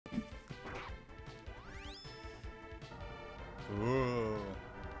Ooh.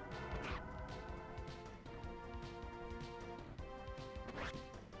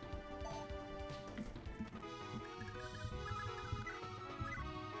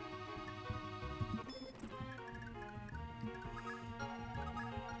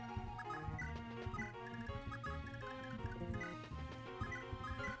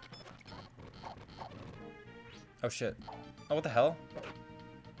 Oh shit. Oh, what the hell?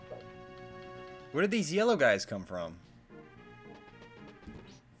 Where did these yellow guys come from?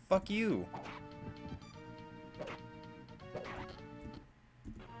 Fuck you.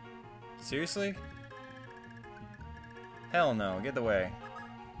 Seriously? Hell no, get the way.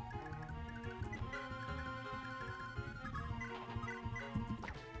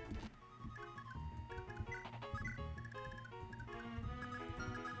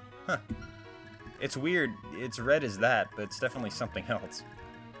 Huh. It's weird. It's red as that, but it's definitely something else.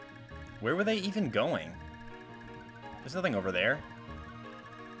 Where were they even going? There's nothing over there.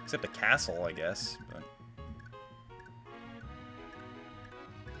 Except a castle, I guess. But...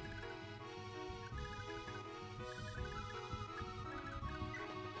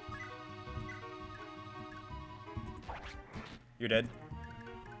 You're dead.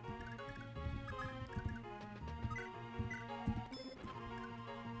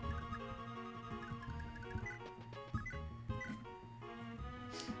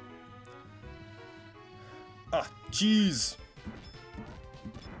 Ah, jeez.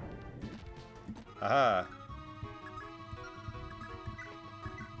 Haha.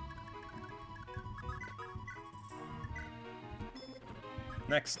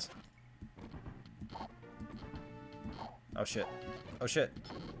 Next. Oh shit. Oh shit.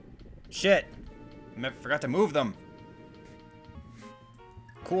 Shit! I forgot to move them.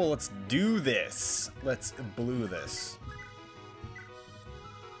 Cool, let's do this. Let's blue this.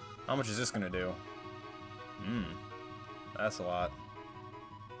 How much is this gonna do? That's a lot.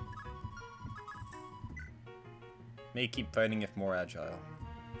 May keep fighting if more agile.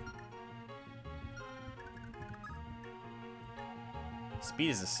 Speed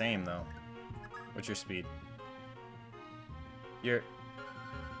is the same though. What's your speed? Your...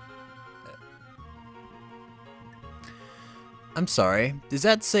 I'm sorry, does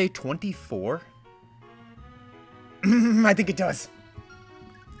that say 24? I think it does.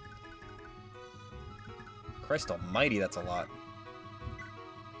 Christ almighty, that's a lot.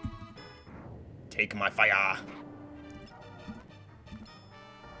 Take my fire.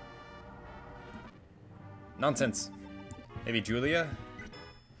 Nonsense. Maybe Julia?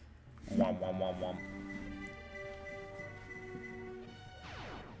 Wom wom wom wom.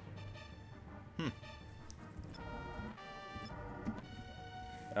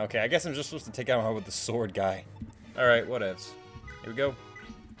 Okay, I guess I'm just supposed to take out with the sword guy. Alright, whatevs. Here we go.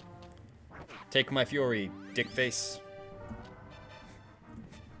 Take my fury, dick face.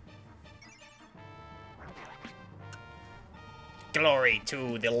 Glory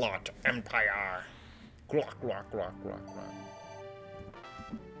to the Lot Empire. Glock, glock, glock, glock, glock.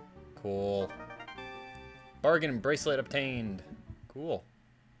 Cool. Bargain bracelet obtained. Cool.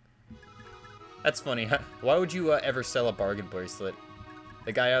 That's funny. Why would you ever sell a bargain bracelet?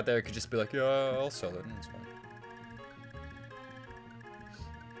 The guy out there could just be like, yeah, I'll sell it. It's fine.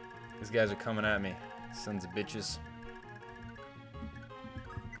 These guys are coming at me. Sons of bitches.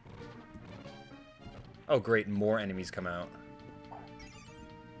 Oh, great. More enemies come out.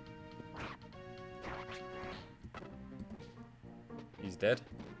 He's dead.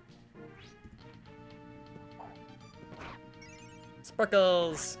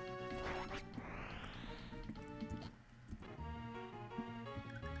 Sparkles!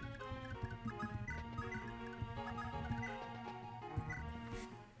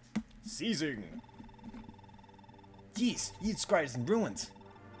 Seizing! Yes, ye scribes in ruins.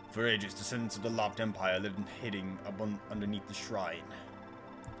 For ages, descendants of the Lopped Empire lived in hiding underneath the shrine.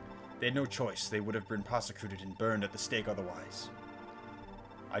 They had no choice. They would have been prosecuted and burned at the stake otherwise.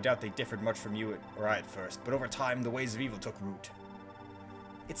 I doubt they differed much from you or I at first, but over time, the ways of evil took root.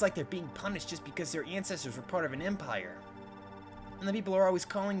 It's like they're being punished just because their ancestors were part of an empire. And the people are always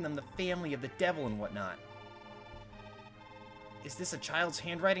calling them the family of the devil and whatnot. Is this a child's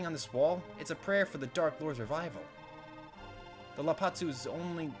handwriting on this wall? It's a prayer for the Dark Lord's revival. The Lapatsu is the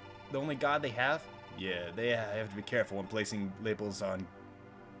only god they have? Yeah, they have to be careful when placing labels on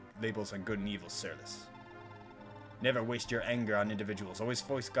good and evil service. Never waste your anger on individuals. Always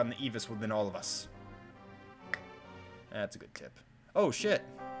focus on the evilness within all of us. That's a good tip. Oh shit!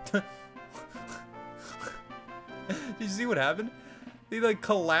 Did you see what happened? They like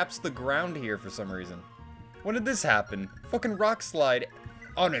collapsed the ground here for some reason. When did this happen? Fucking rock slide.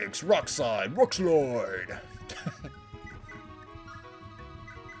 Onyx, rock slide, rock slide.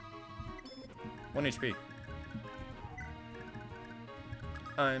 1 HP.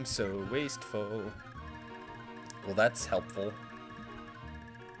 I'm so wasteful. Well, that's helpful.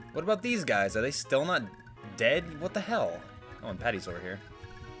 What about these guys? Are they still not dead? What the hell? Oh, and Patty's over here.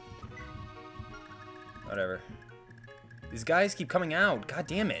 Whatever. These guys keep coming out. God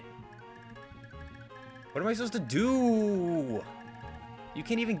damn it. What am I supposed to do? You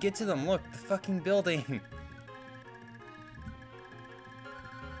can't even get to them. Look, the fucking building.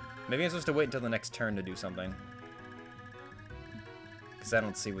 Maybe I'm supposed to wait until the next turn to do something. Because I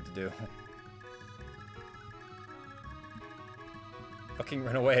don't see what to do. Fucking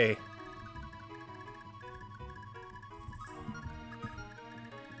run away.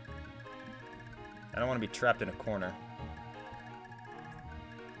 I don't want to be trapped in a corner.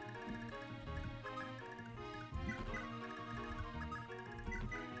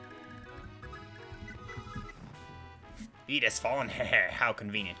 Eat has fallen. How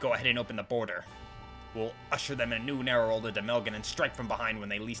convenient. Go ahead and open the border. We'll usher them in a new narrow world of Demelgan and strike from behind when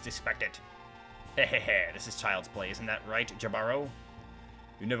they least expect it. This is child's play, isn't that right, Jabaro?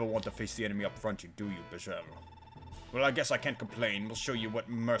 You never want to face the enemy up front, do you, Bisham? Well, I guess I can't complain. We'll show you what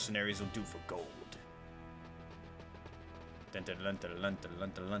mercenaries will do for gold. Dun dun dun dun dun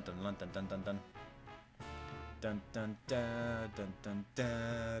dun dun dun dun dun dun dun dun. Dun dun dun dun dun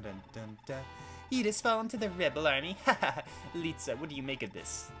dun dun dun dun. It has fallen to the rebel army. Haha. Litza, what do you make of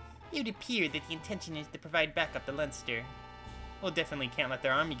this? It would appear that the intention is to provide backup to Leinster. We'll definitely can't let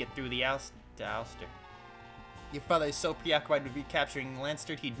their army get through the Ulster. Your father is so preoccupied with recapturing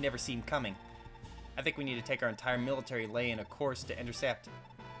Leinster, he'd never see him coming. I think we need to take our entire military lay in a course to intercept.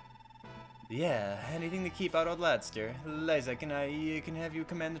 Yeah, anything to keep out old Leinster. Liza, can have you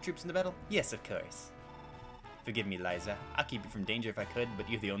command the troops in the battle? Yes, of course. Forgive me, Liza. I'll keep you from danger if I could, but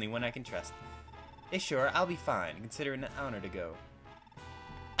you're the only one I can trust. Sure, I'll be fine. Consider it an honor to go.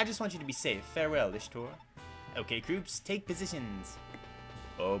 I just want you to be safe. Farewell, Ishtor. Okay, troops, take positions.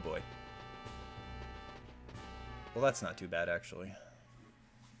 Oh boy. Well, that's not too bad, actually.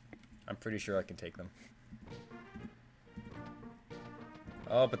 I'm pretty sure I can take them.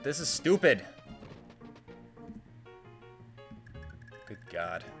 Oh, but this is stupid. Good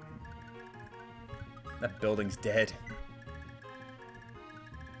God. That building's dead.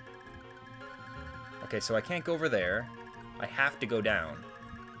 Okay, so I can't go over there. I have to go down.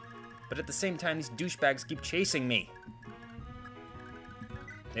 But at the same time, these douchebags keep chasing me.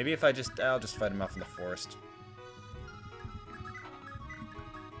 Maybe if I'll just fight them off in the forest.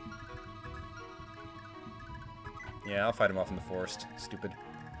 Yeah, I'll fight him off in the forest. Stupid.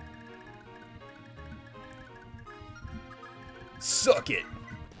 Suck it!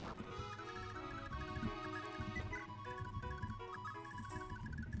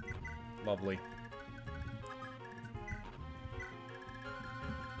 Lovely.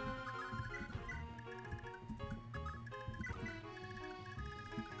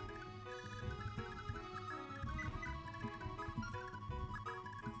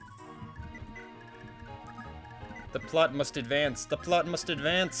 The plot must advance. The plot must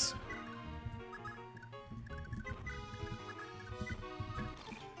advance.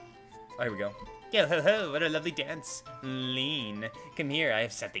 Oh, here we go. Yo ho ho, what a lovely dance. Lean. Come here, I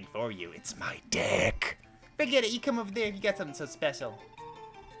have something for you. It's my dick. Forget it, you come over there if you got something so special.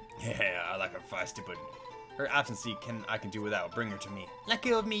 Yeah, I like her feisty, but her absence I can do without. Bring her to me. Let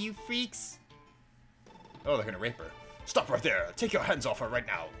go of me, you freaks. Oh, they're gonna rape her. Stop right there. Take your hands off her right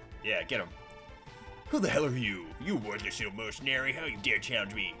now. Yeah, get him. Who the hell are you? You worthless little mercenary. How you dare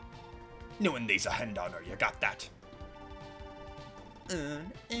challenge me? No one lays a hand on her. You got that?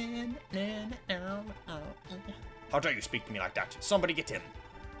 How dare you speak to me like that? Somebody get him.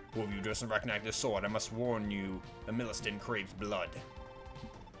 Who of you doesn't recognize this sword? I must warn you, the Milliston craves blood.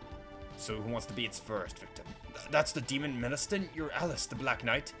 So who wants to be its first victim? That's the demon Milliston? You're Alice, the Black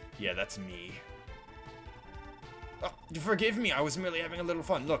Knight? Yeah, that's me. Oh, forgive me, I was merely having a little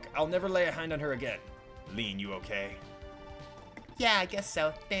fun. Look, I'll never lay a hand on her again. Lean, you okay? Yeah, I guess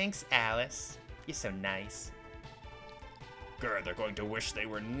so. Thanks, Alice. You're so nice. Grr, they're going to wish they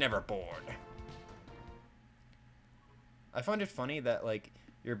were never born. I find it funny that, like,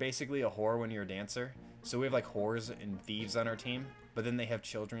 you're basically a whore when you're a dancer. So we have, like, whores and thieves on our team, but then they have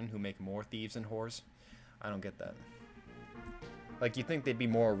children who make more thieves and whores. I don't get that. Like, you'd think they'd be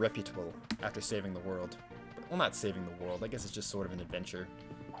more reputable after saving the world. Well, not saving the world. I guess it's just sort of an adventure.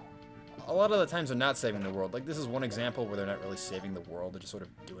 A lot of the times they're not saving the world. Like, this is one example where they're not really saving the world. They're just sort of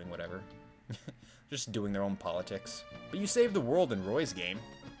doing whatever. Just doing their own politics. But you saved the world in Roy's game.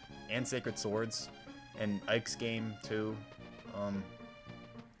 And Sacred Swords. And Ike's game, too.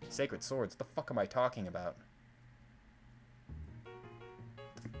 Sacred Swords? What the fuck am I talking about?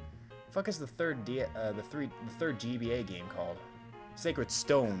 Fuck is the third third GBA game called? Sacred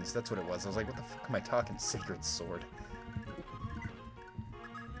Stones, that's what it was. I was like, what the fuck am I talking? Sacred Sword.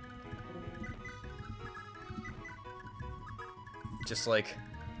 Just like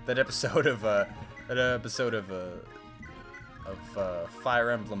that episode of Fire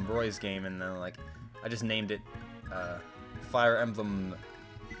Emblem Roy's game, and then like I just named it Fire Emblem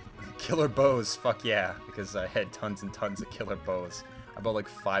Killer Bows. Fuck yeah, because I had tons and tons of killer bows. I bought like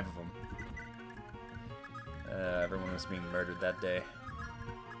 5 of them. Everyone was being murdered that day.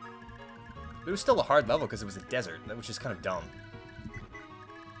 But it was still a hard level because it was a desert, which is kind of dumb.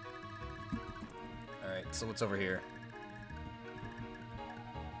 Alright, so what's over here?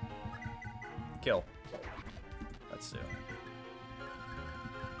 Kill. Let's do.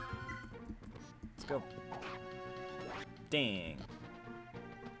 Let's go. Dang.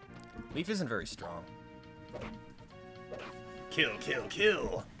 Leaf isn't very strong. Kill, kill,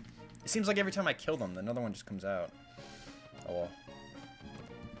 kill! It seems like every time I kill them, another one just comes out. Oh well.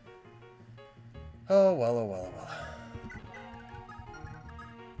 Oh well, oh well, oh well.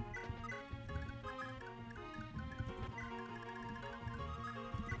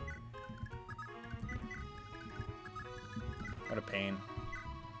 What a pain.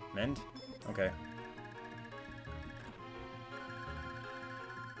 Mend? Okay.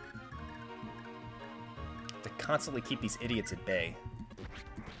 To constantly keep these idiots at bay.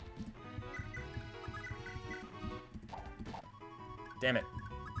 Damn it.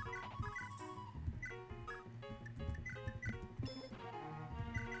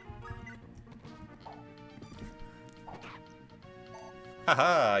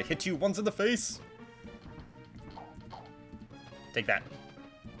 Haha, I hit you once in the face. Take that.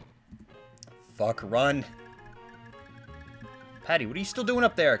 Fuck, run. Patty, what are you still doing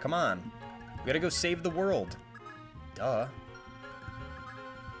up there? Come on. We gotta go save the world. Duh.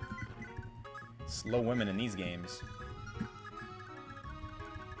 Slow women in these games.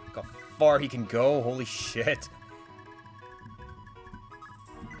 Look how far he can go. Holy shit.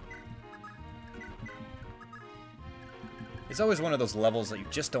 It's always one of those levels that you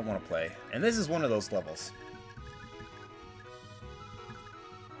just don't want to play. And this is one of those levels.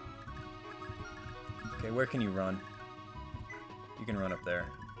 Okay, where can you run? You can run up there.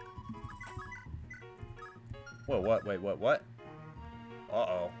 Whoa, what? Wait, what?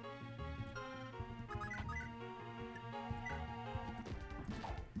 Uh-oh.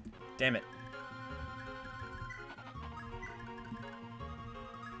 Damn it.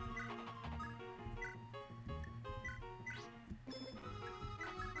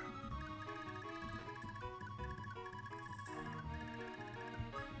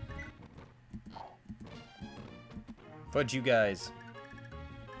 Fudge you guys.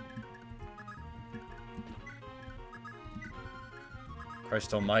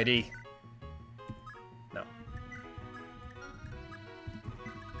 Christ almighty. No.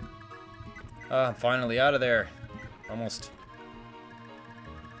 I'm finally out of there. Almost.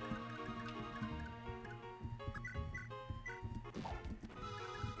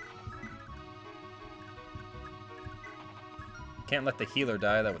 Can't let the healer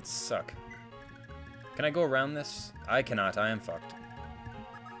die, that would suck. Can I go around this? I cannot, I am fucked.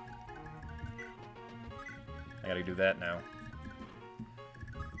 I gotta do that now.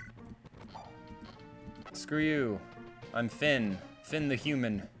 Screw you. I'm Finn. Finn the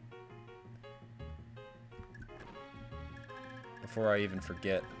human. Before I even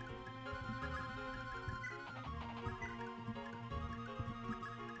forget.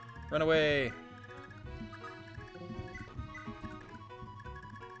 Run away!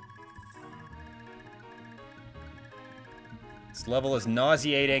 This level is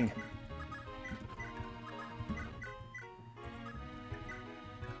nauseating.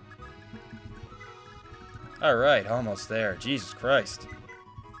 Alright, almost there. Jesus Christ.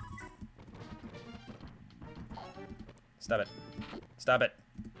 Stop it. Stop it.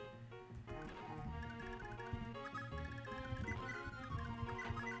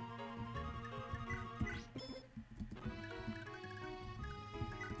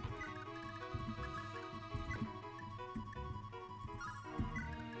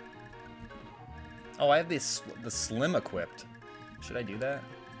 Oh, I have the slim equipped. Should I do that?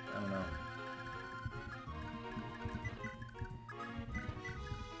 I don't know.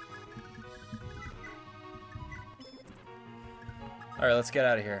 Alright, let's get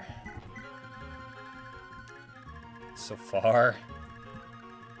out of here. So far.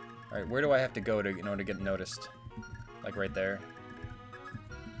 Alright, where do I have to go to, in order to get noticed? Like right there.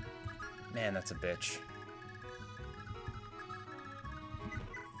 Man, that's a bitch.